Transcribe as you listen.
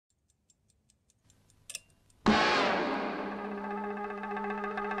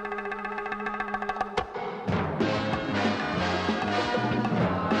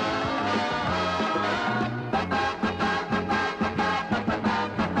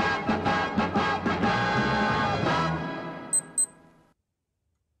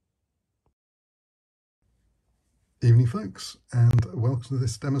Evening folks, and welcome to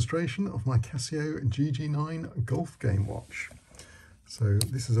this demonstration of my Casio GG-9 golf game watch. So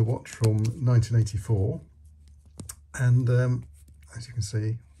this is a watch from 1984, and as you can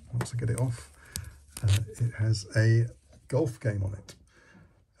see, once I get it off, it has a golf game on it.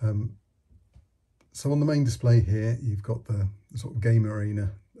 So on the main display here, you've got the sort of game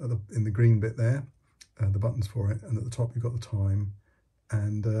arena in the green bit there, the buttons for it, and at the top you've got the time,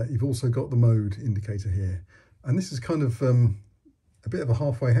 and you've also got the mode indicator here. And this is kind of a bit of a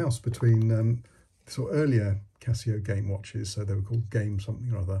halfway house between sort of earlier Casio game watches. So they were called game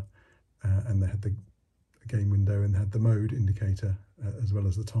something or other, and they had the game window and they had the mode indicator as well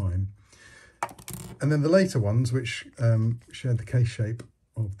as the time. And then the later ones, which shared the case shape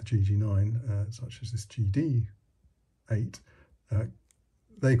of the GG-9, such as this GD-8,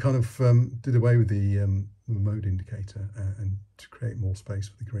 they kind of did away with the mode indicator and to create more space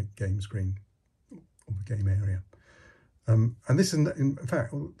for the game screen, or the game area. And this, in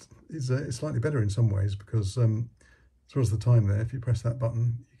fact, is slightly better in some ways, because as well as the time there, if you press that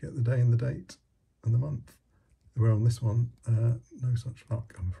button, you get the day and the date and the month. Where on this one, no such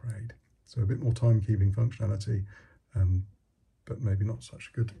luck, I'm afraid. So a bit more timekeeping functionality, but maybe not such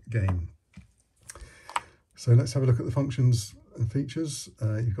a good game. So let's have a look at the functions and features.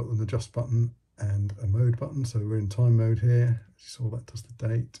 You've got an adjust button and a mode button. So we're in time mode here. As you saw, that does the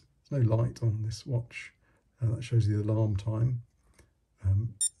date. There's no light on this watch. That shows the alarm time.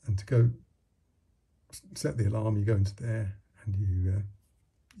 And to go set the alarm, you go into there and you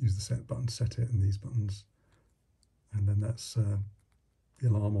use the set button to set it, and these buttons. And then that's the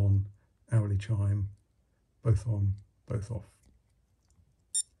alarm on, hourly chime, both on, both off.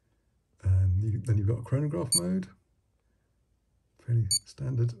 And then you've got a chronograph mode. Fairly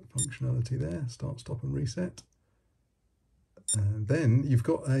standard functionality there, start, stop and reset. And then you've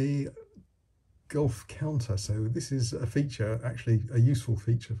got a golf counter. So this is a feature, actually a useful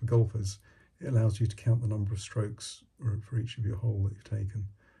feature for golfers. It allows you to count the number of strokes for each of your hole that you've taken.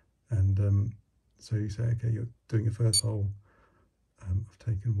 And so you say, okay, you're doing your first hole. I've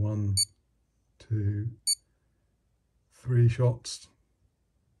taken 1, 2, 3 shots,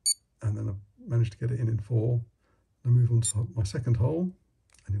 and then I've managed to get it in 4. I move on to my second hole,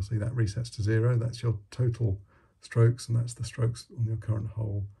 and you'll see that resets to 0. That's your total strokes, and that's the strokes on your current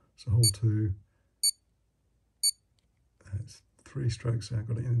hole. So hole 2, it's 3 strokes, so I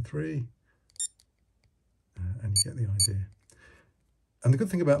got it in 3, and you get the idea. And the good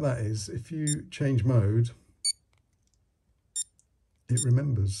thing about that is, if you change mode, it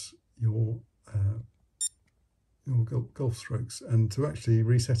remembers your golf strokes, and to actually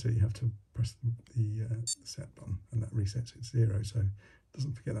reset it, you have to press the set button, and that resets it to 0. So it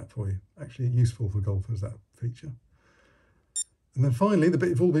doesn't forget that for you. Actually useful for golfers, that feature. And then finally, the bit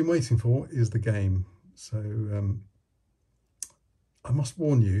you've all been waiting for is the game. So I must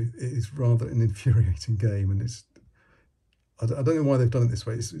warn you, it is rather an infuriating game, and I don't know why they've done it this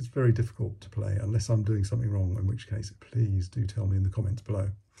way. It's very difficult to play unless I'm doing something wrong, in which case please do tell me in the comments below.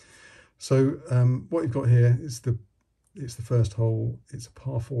 So what you've got here is it's the first hole. It's a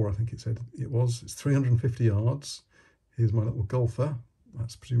par 4, I think it said it was. It's 350 yards. Here's my little golfer.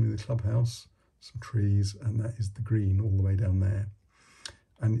 That's presumably the clubhouse, some trees, and that is the green all the way down there.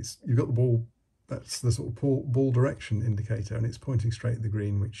 And you've got the ball. That's the sort of ball direction indicator, and it's pointing straight at the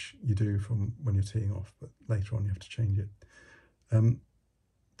green, which you do from when you're teeing off, but later on you have to change it.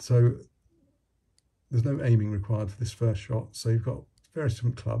 So there's no aiming required for this first shot. So you've got various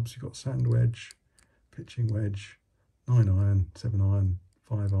different clubs. You've got sand wedge, pitching wedge, 9 iron, 7 iron,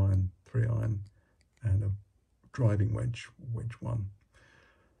 5 iron, 3 iron, and a driving wedge, wedge 1.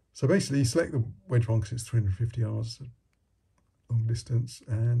 So basically you select the wedge 1 because it's 350 yards, long distance,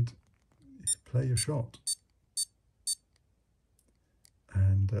 and you play your shot.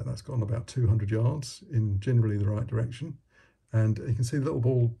 And that's gone about 200 yards in generally the right direction. And you can see the little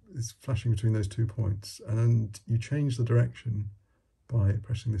ball is flashing between those 2 points, and you change the direction by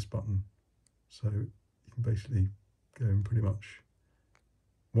pressing this button. So you can basically go in pretty much,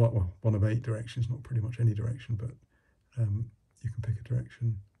 well, one of 8 directions, not pretty much any direction, but you can pick a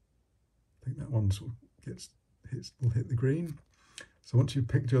direction. I think that one sort of will hit the green. So once you've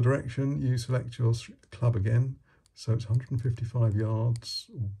picked your direction, you select your club again. So it's 155 yards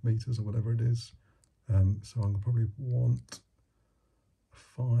or meters or whatever it is. So I'm gonna probably want a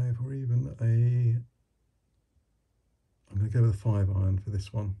 5 or even I'm going to go with a 5 iron for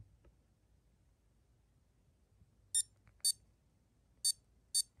this one.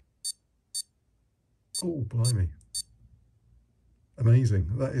 Oh, blimey.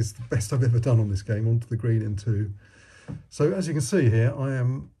 Amazing. That is the best I've ever done on this game, onto the green in 2. So as you can see here, I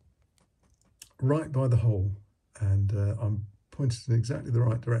am right by the hole, and I'm pointed in exactly the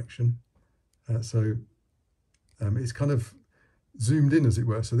right direction. So it's kind of zoomed in, as it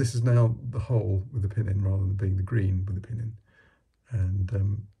were. So this is now the hole with the pin in rather than being the green with the pin in. And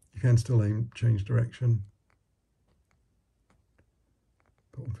you can still aim, change direction.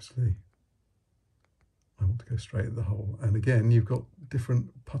 But obviously I want to go straight at the hole. And again, you've got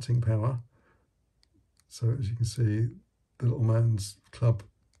different putting power. So as you can see, the little man's club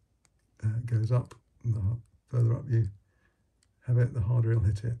goes up, and the further up you have it, the harder he'll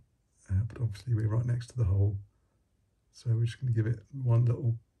hit it. But obviously we're right next to the hole, so we're just going to give it one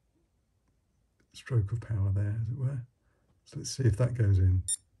little stroke of power there, as it were. So let's see if that goes in.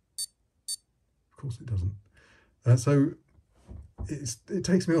 Of course it doesn't. So it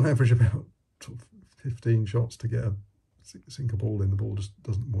takes me on average about 15 shots to get a sink a ball in. The ball just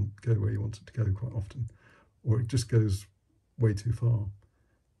doesn't go where you want it to go quite often, or it just goes way too far.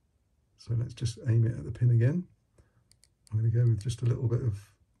 So let's just aim it at the pin again. I'm going to go with just a little bit of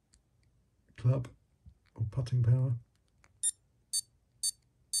club or putting power,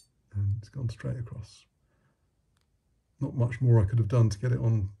 and it's gone straight across. Not much more I could have done to get it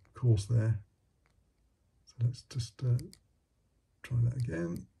on course there. So let's just try that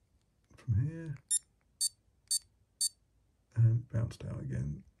again from here, and bounced out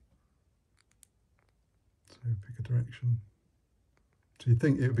again. So pick a direction. So you'd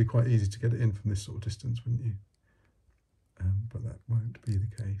think it would be quite easy to get it in from this sort of distance, wouldn't you? But that won't be the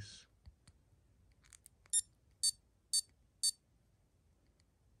case.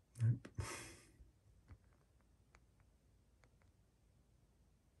 Nope.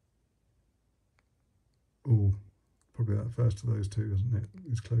 Oh, probably that first of those two, isn't it?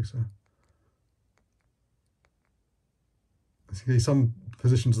 Is closer. See, some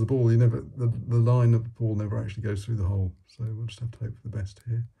positions of the ball, the line of the ball never actually goes through the hole. So we'll just have to hope for the best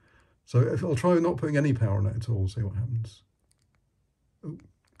here. So I'll try not putting any power on it at all, see what happens. Oh,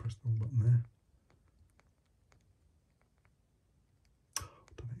 press the wrong button there.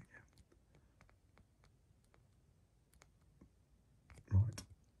 Done it again. Right.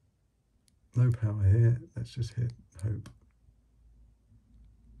 No power here. Let's just hit hope.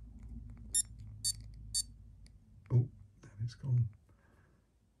 Oh, it's gone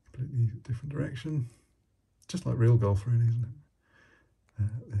completely different direction. Just like real golf, really, isn't it?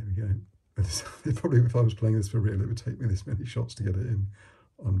 There we go. But probably if I was playing this for real, it would take me this many shots to get it in.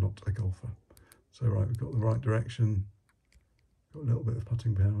 I'm not a golfer. So right, we've got the right direction. Got a little bit of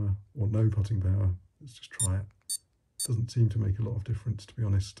putting power, or no putting power. Let's just try it. Doesn't seem to make a lot of difference, to be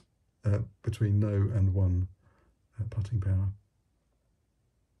honest, between no and one putting power.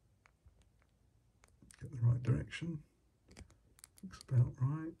 Get the right direction. Looks about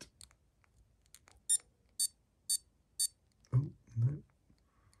right. Oh, no.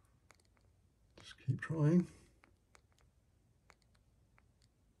 Just keep trying.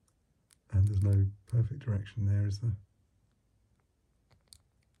 And there's no perfect direction there, is there?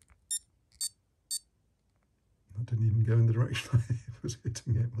 That didn't even go in the direction I was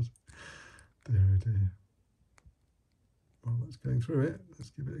hitting it, was it? Dear, oh dear. Well, that's going through it. Let's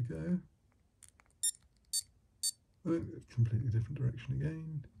give it a go. Oh, completely different direction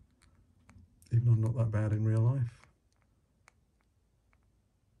again. Even though I'm not that bad in real life.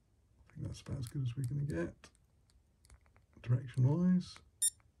 I think that's about as good as we're going to get, direction-wise.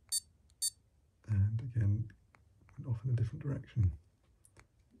 And again, went off in a different direction.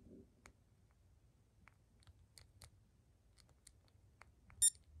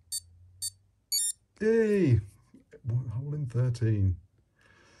 Yay! Hole in 13.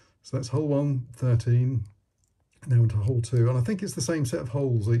 So that's hole 1, 13. Now into hole 2, and I think it's the same set of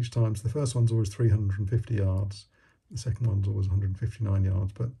holes each time. So the first one's always 350 yards, the second one's always 159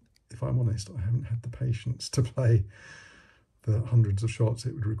 yards. But if I'm honest, I haven't had the patience to play the hundreds of shots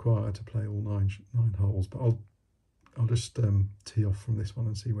it would require to play all nine holes. But I'll just tee off from this one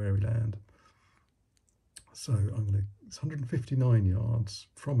and see where we land. So it's 159 yards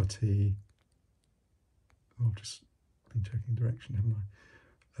from a tee. Oh, I've just been checking direction, haven't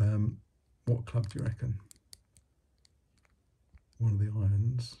I? What club do you reckon? One of the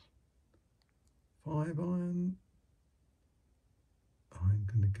irons. 5 iron. I'm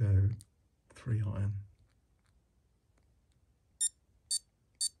going to go 3 iron.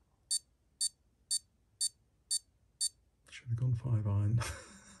 Should have gone 5 iron.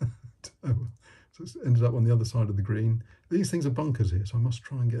 Oh, well. So it's ended up on the other side of the green. These things are bunkers here, so I must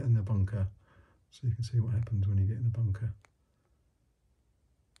try and get in the bunker so you can see what happens when you get in the bunker.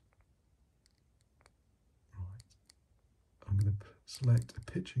 Right. I'm going to select a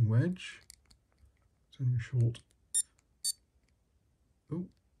pitching wedge. It's only a short. Oh,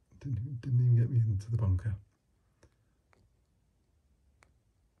 didn't even get me into the bunker.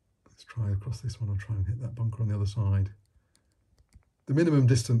 try across this one. I'll try and hit that bunker on the other side. The minimum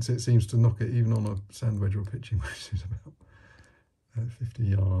distance it seems to knock it, even on a sand wedge or a pitching wedge, is about 50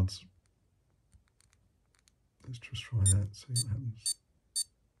 yards. Let's just try that, see what happens.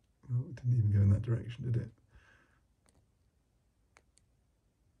 Well, it didn't even go in that direction, did it?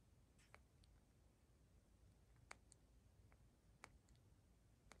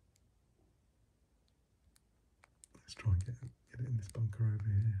 Let's try and get it in this bunker over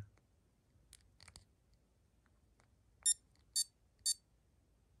here.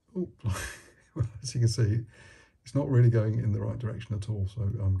 Oh, well, as you can see, it's not really going in the right direction at all, so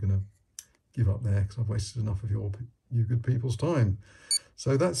I'm going to give up there because I've wasted enough of you good people's time.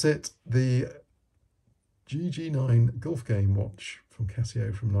 So that's it, the GG-9 golf game watch from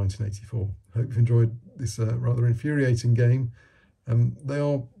Casio from 1984. Hope you've enjoyed this rather infuriating game. They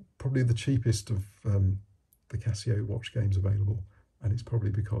are probably the cheapest of the Casio watch games available, and it's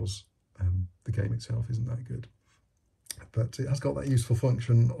probably because the game itself isn't that good. But it has got that useful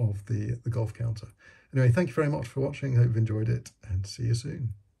function of the golf counter. Anyway, thank you very much for watching. Hope you've enjoyed it, and see you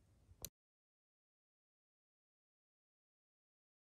soon.